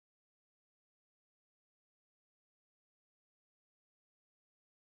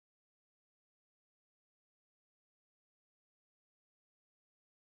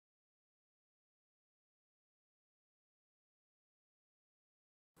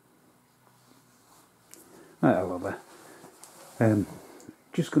Hello there.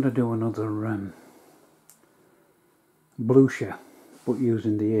 Just going to do another Blucher, but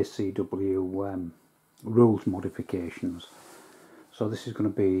using the ACW rules modifications. So this is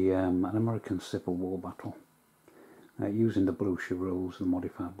going to be an American Civil War battle using the Blucher rules, the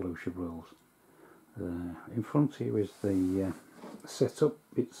modified Blucher rules. In front here is the setup.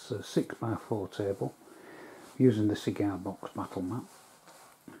 It's a 6x4 table using the cigar box battle map.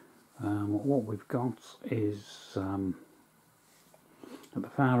 What we've got is at the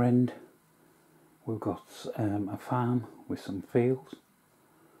far end we've got a farm with some fields.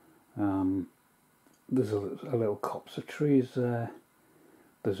 There's a little copse of trees there.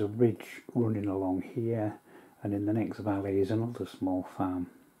 There's a ridge running along here, and in the next valley is another small farm.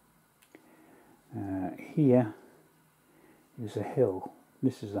 Here is a hill.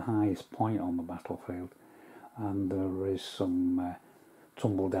 This is the highest point on the battlefield, and there is some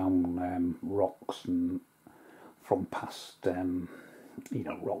tumble down rocks and from past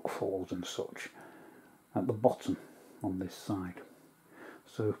rock falls and such at the bottom on this side.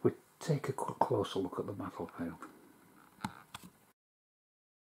 So if we take a closer look at the battlefield.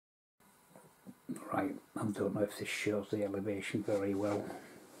 Right, I don't know if this shows the elevation very well,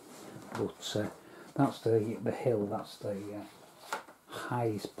 but that's the hill, that's the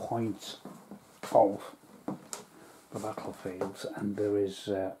highest point of the battlefield, and there is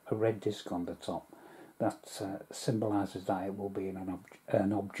a red disc on the top that symbolises that it will be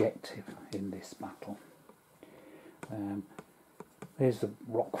an objective in this battle. There's the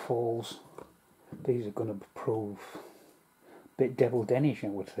rock falls. These are going to prove a bit Devil Denish, I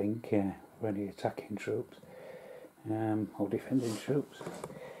would think, for any attacking troops or defending troops.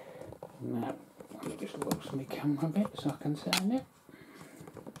 Now, let me just loosen my camera a bit so I can turn it.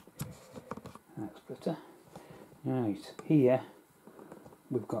 That's better. Right, here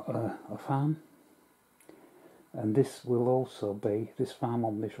we've got a farm, and this will also be, this farm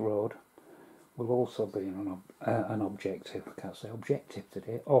on this road will also be an objective. I can't say objective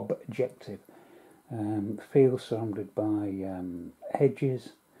today, objective. Field surrounded by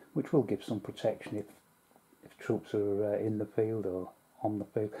hedges, which will give some protection if troops are in the field or on the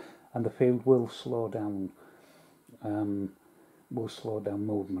field, and the field will slow down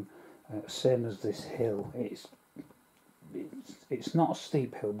movement. Same as this hill. It's not a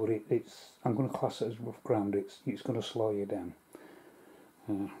steep hill, but it's I'm going to class it as rough ground. It's going to slow you down.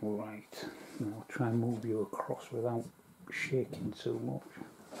 Right, now I'll try and move you across without shaking too much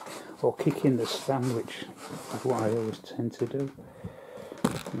or kicking the stand, which is what I always tend to do.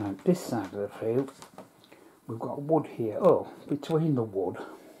 Now this side of the field we've got wood here. Oh, between the wood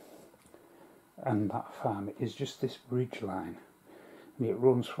and that farm is just this ridge line, and it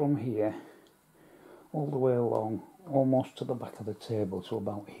runs from here all the way along almost to the back of the table to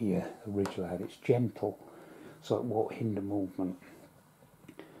about here, the ridge line. It's gentle, so it won't hinder movement,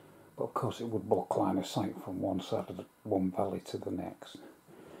 but of course it would block line of sight from one side of one valley to the next.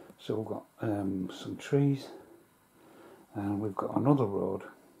 So we've got some trees, and we've got another road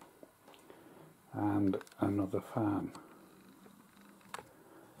and another farm.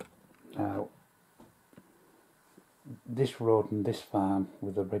 Now this road and this farm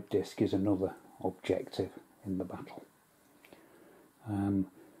with the red disc is another objective in the battle.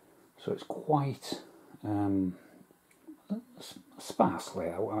 So it's quite sparse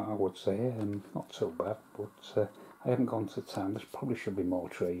layout, I would say, and not so bad, but I haven't gone to town. There probably should be more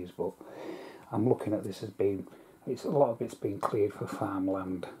trees, but I'm looking at this as being, a lot of it's been cleared for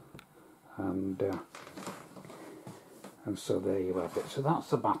farmland, and so there you have it. So that's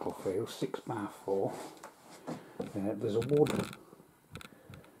the battlefield, 6x4. There's a wood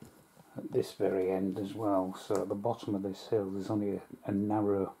at this very end as well, so at the bottom of this hill there's only a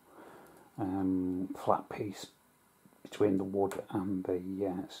narrow flat piece between the wood and the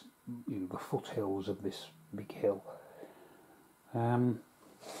the foothills of this big hill. Right,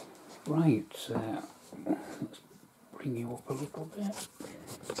 let's bring you up a little bit.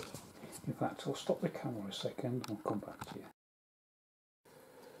 In fact, I'll stop the camera a second and I'll come back to you.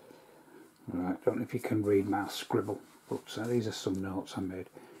 Right, I don't know if you can read my scribble, but these are some notes I made.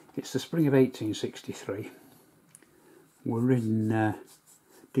 It's the spring of 1863. We're in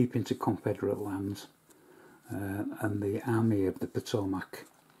deep into Confederate lands, and the Army of the Potomac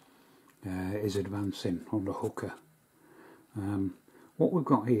is advancing under Hooker. What we've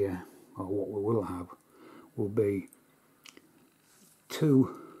got here, or what we will have, will be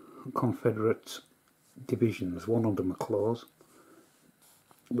two Confederate divisions, one under McLaws,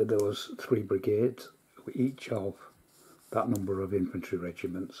 with those 3 brigades, each of that number of infantry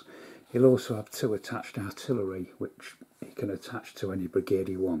regiments. He'll also have 2 attached artillery, which he can attach to any brigade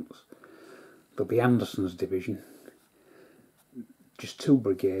he wants. there'll be Anderson's division, just 2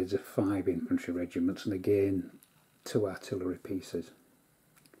 brigades of 5 infantry regiments, and again 2 artillery pieces.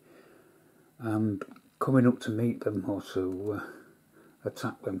 And coming up to meet them or to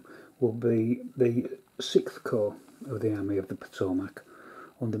attack them will be the 6th Corps of the Army of the Potomac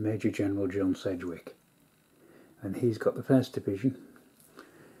under Major General John Sedgwick. And he's got the 1st Division,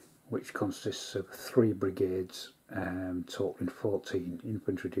 which consists of 3 brigades, totaling 14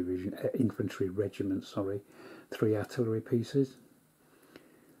 infantry regiments, 3 artillery pieces,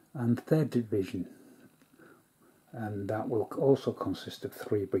 and 3rd Division, and that will also consist of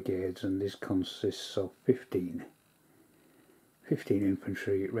 3 brigades, and this consists of 15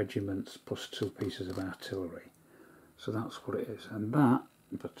 infantry regiments plus 2 pieces of artillery. So that's what it is, and that,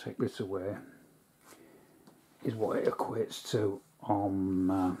 if I take this away, is what it equates to on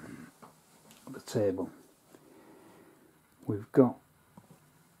the table. We've got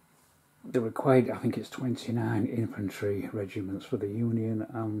the required, I think it's 29 infantry regiments for the Union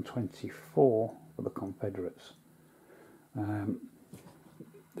and 24 for the Confederates.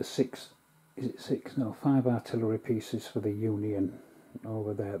 The 5 artillery pieces for the Union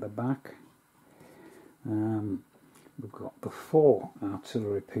over there at the back. We've got the 4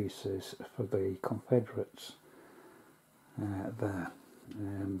 artillery pieces for the Confederates there.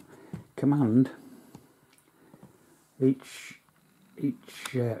 Command, each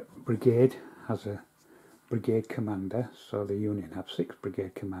brigade has a brigade commander, so the Union have 6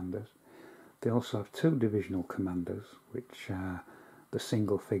 brigade commanders. They also have 2 divisional commanders, which are the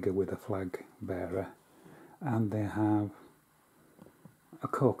single figure with a flag bearer, and they have a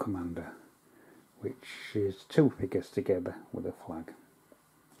corps commander, which is 2 figures together with a flag.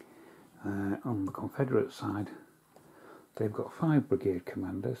 On the Confederate side, they've got 5 brigade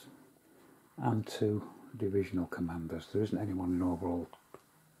commanders and 2 divisional commanders. There isn't anyone in overall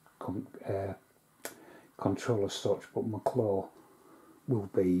control as such, but McClaw will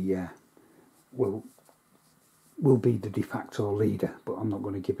be the de facto leader, but I'm not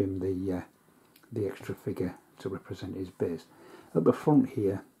going to give him the extra figure to represent his base. At the front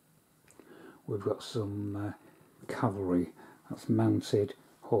here, we've got some cavalry. That's mounted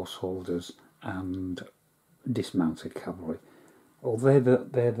horse holders and dismounted cavalry. Although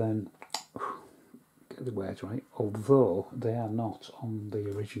they're then, get the words right, although they are not on the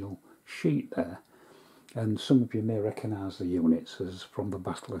original sheet there, and some of you may recognise the units as from the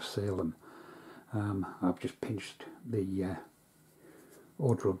Battle of Salem. I've just pinched the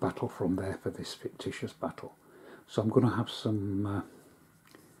order of battle from there for this fictitious battle. So I'm going to have some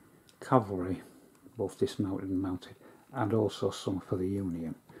cavalry, both dismounted and mounted, and also some for the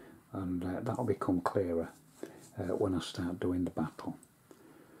Union, and that'll become clearer when I start doing the battle.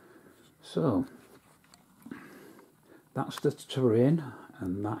 So that's the terrain,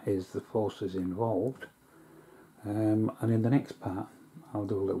 and that is the forces involved, and in the next part I'll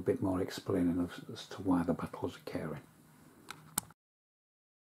do a little bit more explaining as to why the battle's occurring.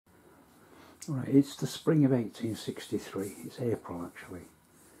 Right, it's the spring of 1863, it's April actually.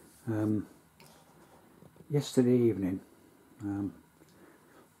 Yesterday evening,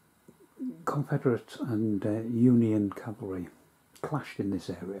 Confederate and Union cavalry clashed in this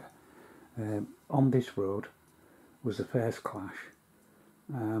area. On this road was the first clash.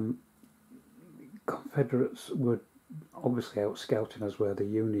 Confederates were obviously out scouting, as were the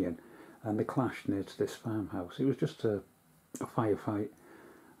Union, and they clashed near to this farmhouse. It was just a firefight,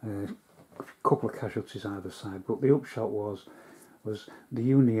 a couple of casualties either side, but the upshot was the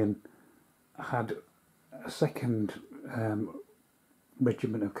Union had a 2nd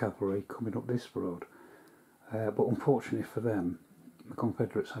regiment of cavalry coming up this road, but unfortunately for them, the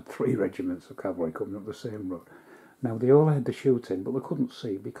Confederates had 3 regiments of cavalry coming up the same road. Now they all had the shooting, but they couldn't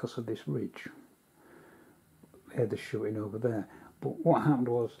see because of this ridge. They had the shooting over there. But what happened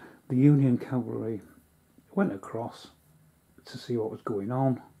was the Union cavalry went across to see what was going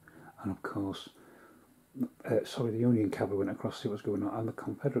on, and of course, the Union cavalry went across to see what was going on, and the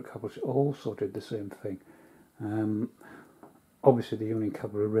Confederate cavalry also did the same thing. Obviously the Union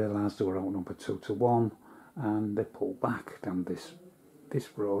cavalry realised they were outnumbered 2 to 1, and they pulled back down this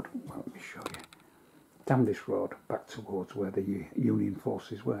road. Well, let me show you. Down this road back towards where the Union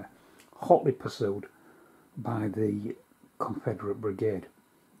forces were, hotly pursued by the Confederate brigade.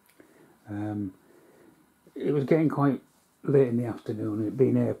 It was getting quite late in the afternoon. It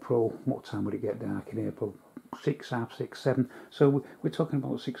being April, what time would it get dark in April? 6, half 6, 7. So we're talking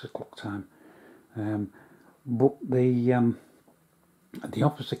about 6 o'clock time. But the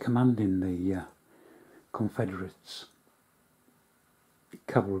officer commanding the Confederates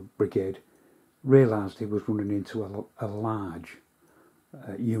cavalry brigade realised he was running into a large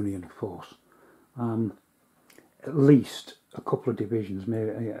Union force, At least a couple of divisions,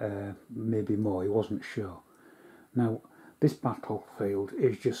 maybe more, he wasn't sure. Now, this battlefield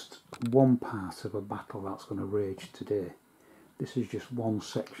is just one part of a battle that's going to rage today. This is just one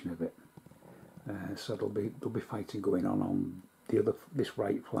section of it. So there'll be fighting going on this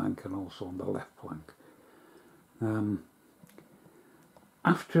right flank and also on the left flank.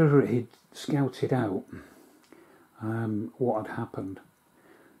 After he'd scouted out what had happened,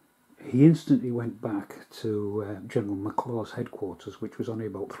 he instantly went back to General McLaw's headquarters, which was only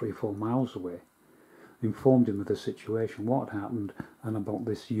about 3 or 4 miles away, informed him of the situation, what had happened, and about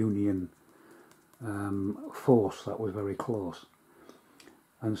this Union force that was very close.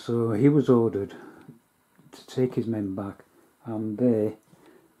 And so he was ordered to take his men back, and they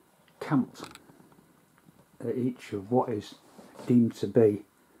camped at each of what is deemed to be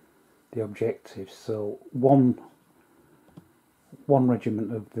the objectives. So one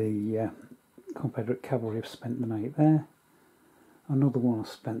regiment of the Confederate cavalry have spent the night there, another one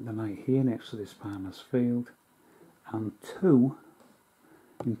has spent the night here next to this farmer's field, and 2,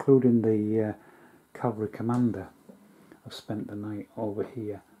 including the cavalry commander, have spent the night over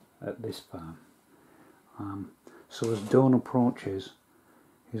here at this farm. So as dawn approaches,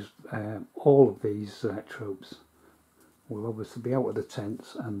 all of these troops will obviously be out of the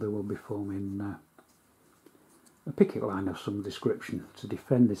tents, and they will be forming a picket line of some description to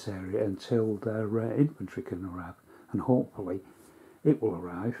defend this area until their infantry can arrive, and hopefully it will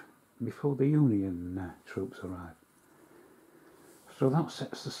arrive before the Union troops arrive. So that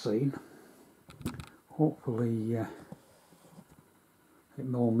sets the scene. Hopefully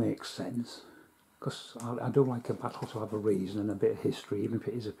it all makes sense, because I do like a battle to have a reason and a bit of history, even if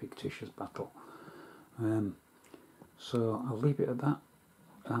it is a fictitious battle. So I'll leave it at that,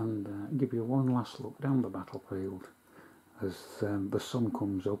 and give you one last look down the battlefield as the sun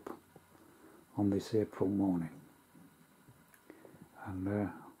comes up on this April morning. And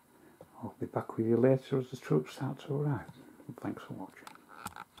I'll be back with you later as the troops start to arrive. Thanks for watching.